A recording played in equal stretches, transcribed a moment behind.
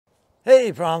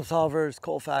Hey problem solvers,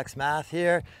 Colfax Math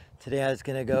here. Today I was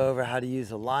going to go over how to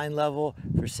use a line level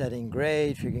for setting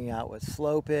grade, figuring out what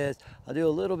slope is. I'll do a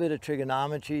little bit of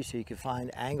trigonometry so you can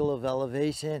find angle of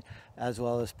elevation as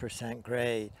well as percent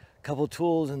grade. A couple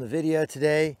tools in the video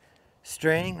today.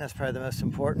 String, that's probably the most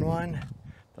important one.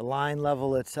 The line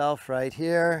level itself right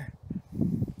here.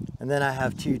 And then I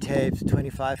have two tapes,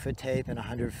 25-foot tape and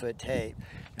 100-foot tape.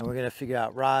 And we're going to figure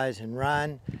out rise and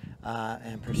run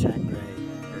and percent grade.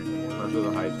 Measure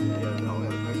the height. Yeah, no,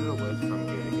 measure the width from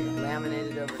here to here.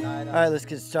 Laminated overnight. All right, let's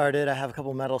get started. I have a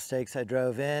couple metal stakes I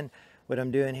drove in. What I'm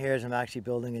doing here is I'm actually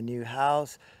building a new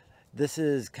house. This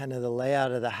is kind of the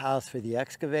layout of the house for the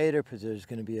excavator because there's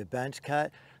going to be a bench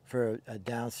cut for a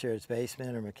downstairs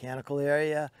basement or mechanical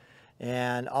area.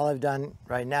 And all I've done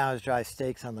right now is drive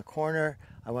stakes on the corner.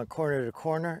 I went corner to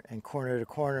corner and corner to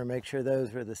corner, make sure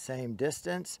those were the same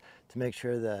distance to make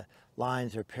sure the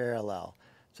lines are parallel.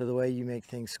 So the way you make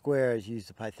things square is use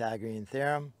the Pythagorean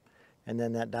Theorem, and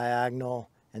then that diagonal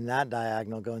and that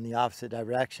diagonal go in the opposite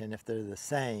direction. If they're the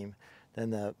same, then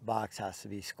the box has to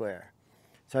be square.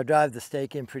 So I drive the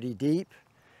stake in pretty deep,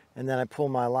 and then I pull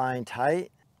my line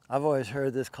tight. I've always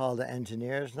heard this called the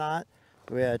engineer's knot.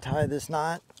 The way I tie this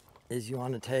knot is you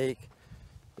want to take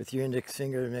with your index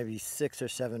finger maybe 6 or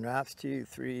 7 wraps, 2,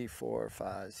 3, 4,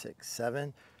 5, 6,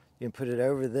 7. You can put it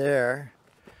over there.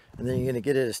 And then you're going to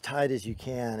get it as tight as you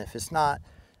can. If it's not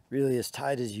really as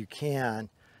tight as you can,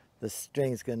 the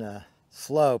string's going to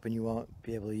slope and you won't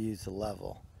be able to use the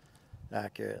level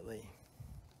accurately.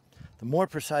 The more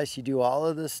precise you do all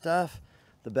of this stuff,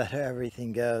 the better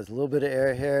everything goes. A little bit of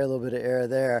error here, a little bit of error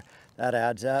there, that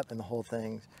adds up and the whole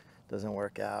thing doesn't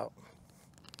work out.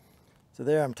 So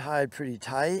there I'm tied pretty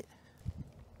tight.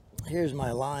 Here's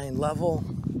my line level.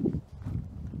 I'm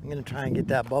going to try and get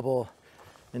that bubble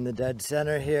in the dead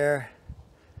center here.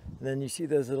 And then you see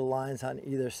those little lines on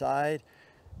either side.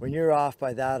 When you're off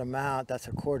by that amount, that's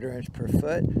a 1/4 inch per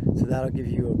foot. So that'll give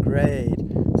you a grade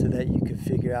so that you can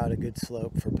figure out a good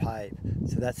slope for pipe.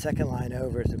 So that second line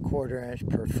over is a 1/4 inch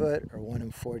per foot, or 1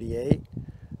 in 48.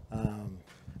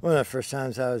 One of the first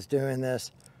times I was doing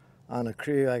this on a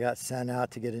crew, I got sent out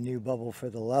to get a new bubble for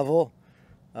the level.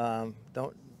 Try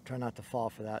not to fall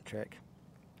for that trick.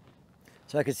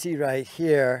 So I could see right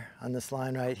here, on this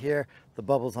line right here, the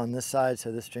bubble's on this side,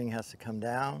 so this string has to come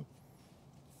down.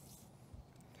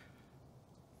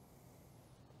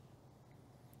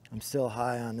 I'm still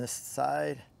high on this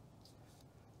side.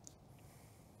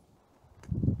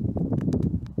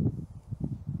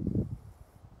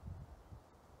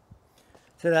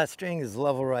 So that string is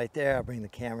level right there. I'll bring the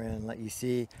camera in and let you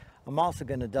see. I'm also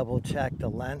going to double check the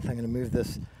length. I'm going to move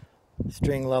this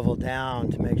string level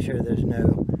down to make sure there's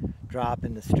no drop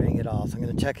in the string at all. So I'm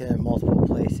going to check it in multiple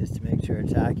places to make sure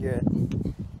it's accurate.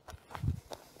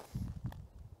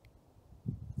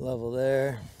 Level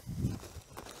there,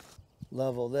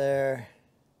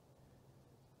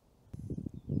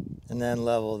 and then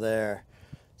level there.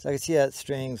 So I can see that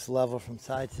string's level from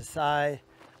side to side.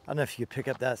 I don't know if you could pick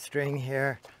up that string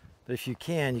here, but if you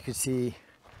can see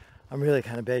I'm really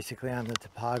kind of basically on the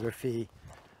topography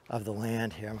of the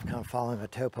land here. I'm kind of following a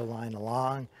topo line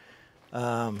along.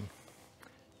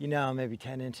 You know, maybe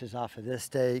 10 inches off of this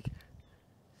stake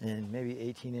and maybe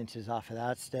 18 inches off of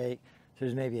that stake. So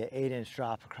there's maybe an 8-inch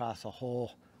drop across the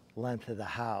whole length of the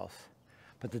house.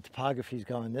 But the topography is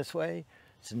going this way.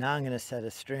 So now I'm going to set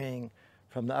a string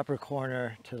from the upper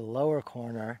corner to the lower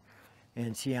corner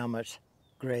and see how much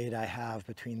grade I have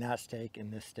between that stake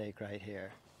and this stake right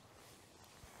here.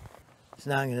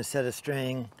 So now I'm going to set a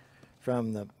string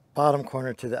from the bottom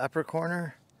corner to the upper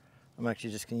corner. I'm actually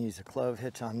just going to use a clove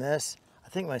hitch on this. I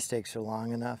think my stakes are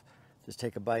long enough. Just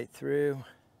take a bite through.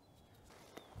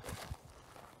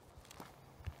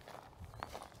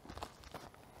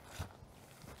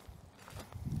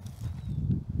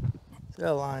 So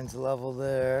that line's level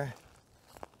there.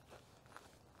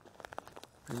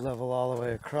 Level all the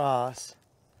way across.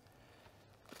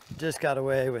 Just got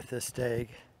away with this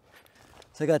stake.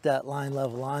 So I got that line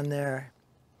level on there.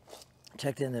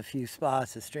 Checked in a few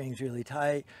spots. The string's really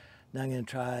tight. Now I'm going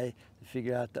to try to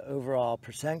figure out the overall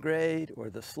percent grade or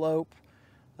the slope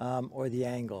or the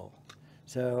angle.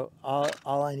 So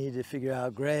all I need to figure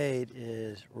out grade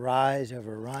is rise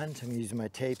over run. So I'm going to use my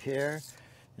tape here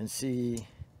and see.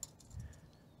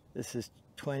 This is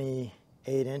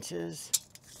 28 inches.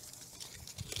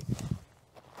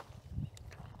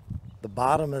 The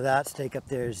bottom of that stake up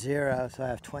there is 0, so I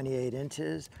have 28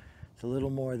 inches. It's a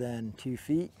little more than 2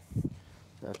 feet.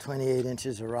 So 28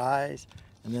 inches of rise.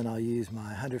 And then I'll use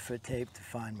my 100-foot tape to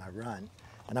find my run.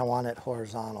 And I want it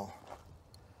horizontal.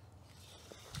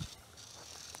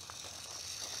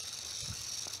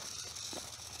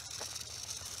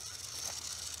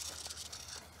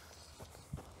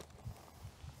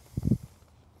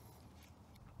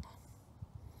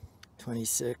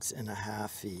 26.5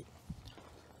 feet.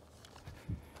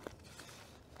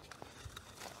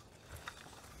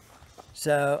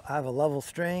 So I have a level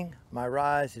string. My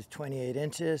rise is 28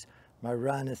 inches. My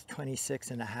run is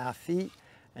 26.5 feet.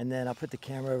 And then I'll put the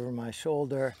camera over my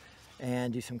shoulder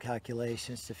and do some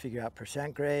calculations to figure out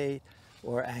percent grade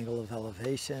or angle of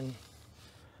elevation.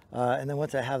 And then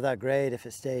once I have that grade, if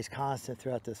it stays constant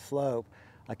throughout the slope,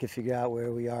 I can figure out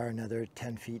where we are another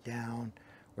 10 feet down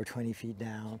or 20 feet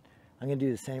down. I'm gonna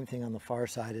do the same thing on the far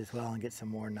side as well and get some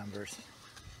more numbers.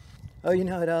 Oh, you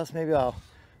know what else? Maybe I'll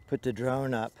put the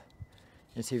drone up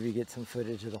and see if we get some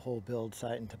footage of the whole build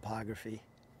site and topography.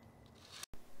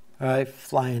 All right,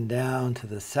 flying down to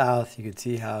the south, you can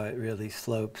see how it really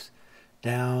slopes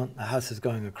down. The house is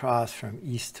going across from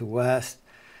east to west,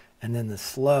 and then the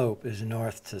slope is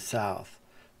north to south.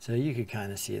 So you could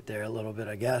kind of see it there a little bit,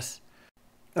 I guess.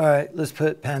 All right, let's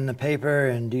put pen to paper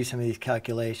and do some of these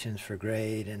calculations for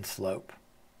grade and slope.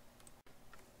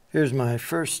 Here's my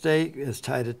first stake, it's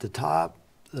tight at the top.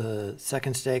 The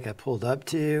second stake I pulled up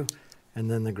to, and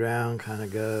then the ground kind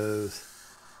of goes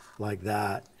like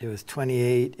that. It was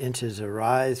 28 inches of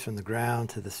rise from the ground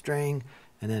to the string,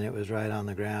 and then it was right on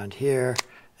the ground here,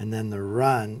 and then the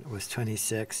run was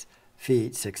 26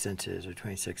 feet 6 inches, or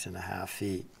 26.5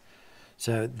 feet.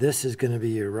 So this is going to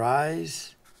be your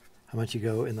rise, how much you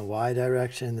go in the y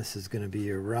direction. This is going to be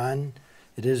your run.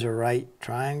 It is a right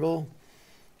triangle,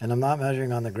 and I'm not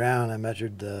measuring on the ground. I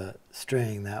measured the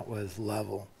string. That was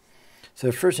level. So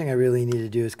the first thing I really need to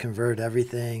do is convert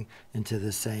everything into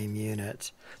the same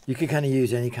units. You could kind of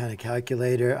use any kind of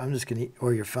calculator.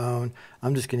 Or your phone.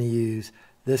 I'm just going to use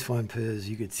this one because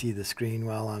you could see the screen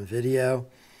well on video.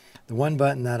 The one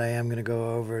button that I am going to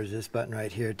go over is this button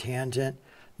right here, tangent.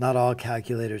 Not all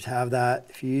calculators have that.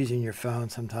 If you're using your phone,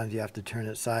 sometimes you have to turn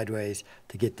it sideways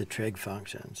to get the trig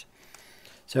functions.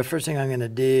 So first thing I'm going to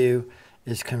do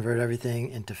is convert everything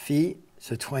into feet.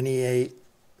 So 28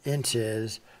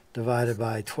 inches divided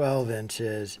by 12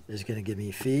 inches is going to give me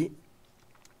feet.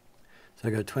 So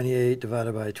I go 28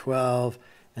 divided by 12,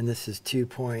 and this is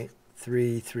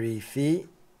 2.33 feet.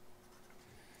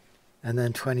 And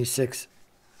then 26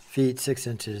 feet 6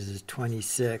 inches is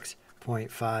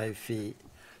 26.5 feet.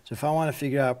 So if I want to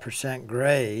figure out percent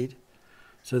grade,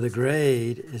 so the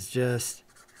grade is just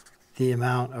the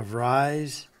amount of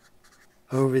rise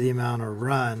over the amount of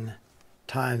run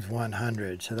times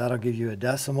 100. So that'll give you a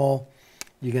decimal.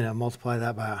 You're going to multiply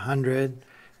that by 100,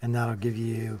 and that'll give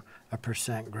you a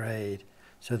percent grade.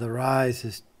 So the rise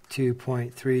is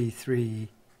 2.33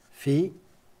 feet.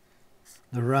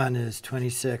 The run is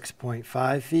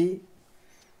 26.5 feet.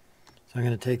 So I'm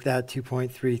going to take that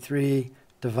 2.33,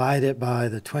 divide it by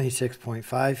the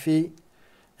 26.5 feet,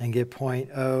 and get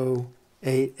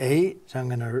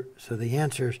 0.088. So the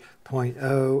answer is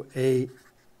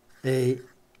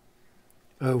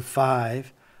 0.08805.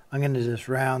 I'm going to just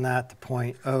round that to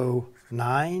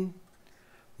 0.09,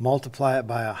 multiply it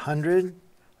by 100.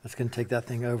 That's going to take that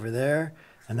thing over there,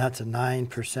 and that's a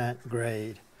 9%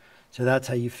 grade. So that's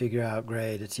how you figure out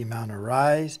grade. It's the amount of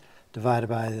rise divided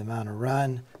by the amount of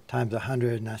run times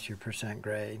 100, and that's your percent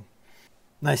grade.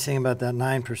 Nice thing about that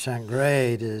 9%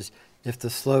 grade is if the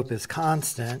slope is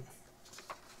constant,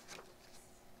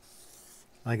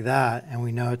 like that, and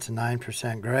we know it's a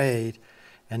 9% grade,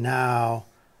 and now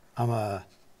I'm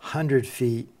 100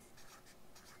 feet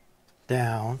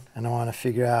down, and I want to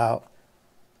figure out,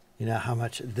 how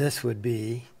much this would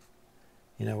be,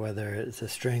 whether it's a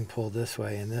string pulled this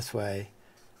way and this way,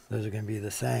 those are going to be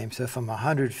the same. So if I'm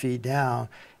 100 feet down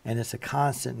and it's a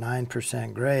constant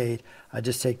 9% grade, I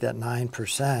just take that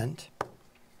 9%,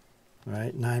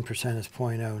 right? 9% is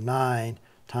 0.09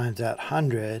 times that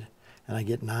 100, and I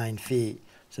get 9 feet.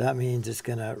 So that means it's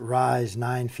going to rise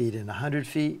 9 feet in 100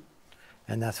 feet,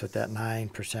 and that's what that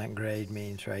 9% grade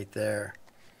means right there.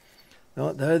 The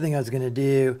other thing I was going to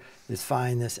do is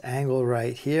find this angle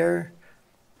right here.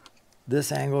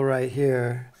 This angle right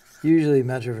here, usually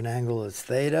measure of an angle is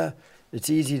theta. It's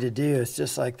easy to do. It's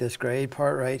just like this grade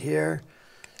part right here.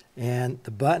 And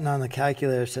the button on the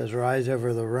calculator says rise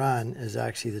over the run is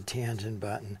actually the tangent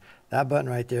button. That button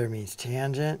right there means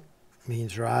tangent,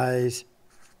 means rise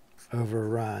over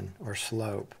run or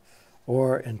slope.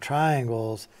 Or in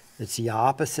triangles, it's the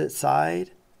opposite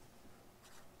side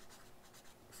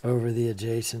over the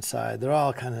adjacent side. They're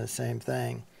all kind of the same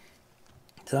thing.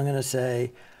 So I'm going to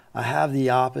say I have the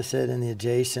opposite and the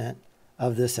adjacent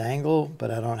of this angle,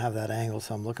 but I don't have that angle,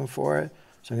 so I'm looking for it.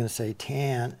 So I'm going to say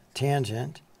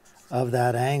tangent of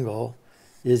that angle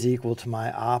is equal to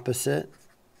my opposite,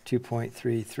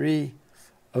 2.33,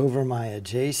 over my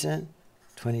adjacent,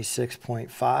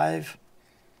 26.5.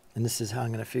 And this is how I'm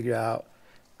going to figure out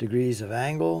degrees of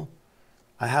angle.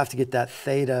 I have to get that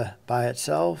theta by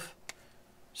itself.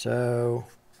 So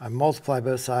I multiply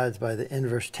both sides by the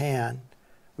inverse tan,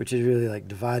 which is really like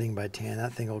dividing by tan.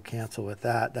 That thing will cancel with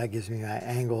that. That gives me my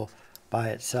angle by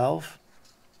itself.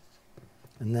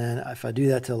 And then if I do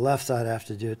that to the left side, I have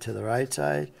to do it to the right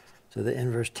side. So the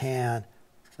inverse tan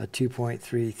of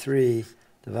 2.33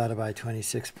 divided by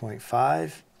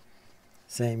 26.5.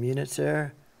 Same units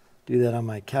there. Do that on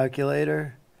my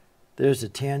calculator. There's the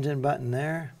tangent button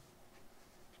there.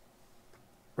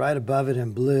 Right above it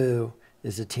in blue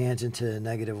is the tangent to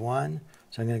 -1.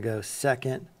 So I'm going to go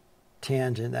second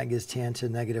tangent. That gives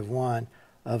tangent to -1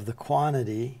 of the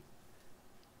quantity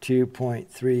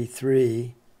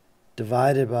 2.33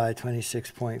 divided by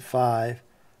 26.5.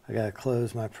 I got to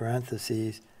close my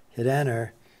parentheses, hit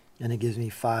enter, and it gives me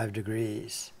 5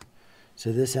 degrees.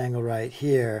 So this angle right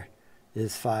here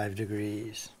is 5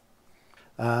 degrees.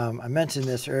 I mentioned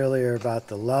this earlier about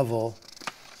the level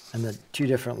and the two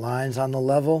different lines on the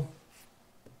level.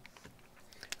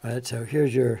 All right, so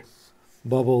here's your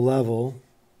bubble level.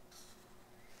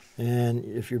 And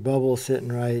if your bubble is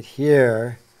sitting right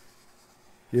here,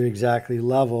 you're exactly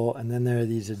level, and then there are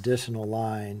these additional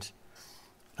lines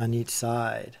on each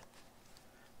side.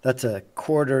 That's a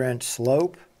 1/4 inch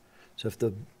slope. So if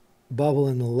the bubble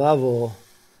in the level,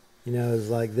 is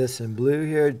like this in blue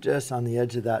here, just on the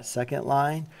edge of that second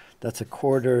line, that's a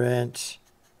 1/4 inch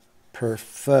per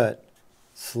foot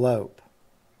slope,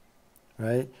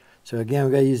 right? So again,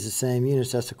 we've got to use the same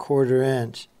units. That's a 1/4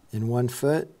 inch in 1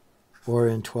 foot or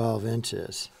in 12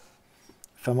 inches.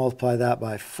 If I multiply that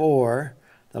by 4,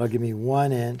 that'll give me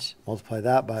 1 inch. Multiply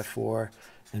that by 4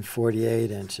 and 48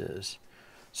 inches.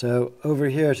 So over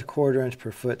here, it's a 1/4 inch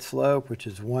per foot slope, which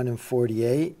is 1 in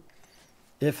 48.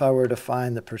 If I were to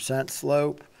find the percent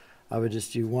slope, I would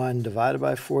just do 1 divided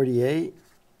by 48.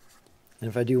 And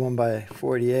if I do 1 by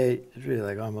 48, it's really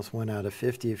like almost 1 out of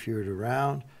 50 if you were to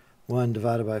round. 1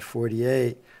 divided by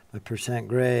 48, my percent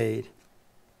grade,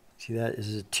 see that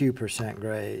is a 2%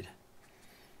 grade.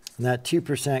 And that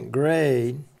 2%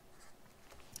 grade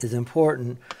is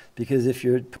important because if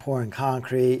you're pouring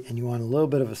concrete and you want a little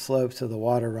bit of a slope so the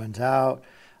water runs out,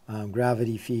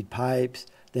 gravity feed pipes,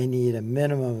 they need a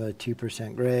minimum of a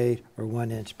 2% grade or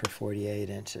 1 inch per 48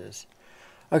 inches.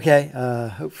 Okay,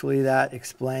 hopefully that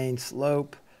explains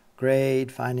slope,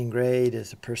 grade. Finding grade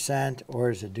is a percent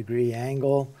or is a degree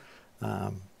angle.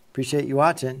 Appreciate you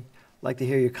watching. I'd like to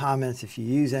hear your comments. If you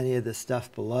use any of the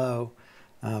stuff below,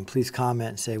 please comment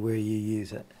and say where you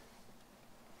use it.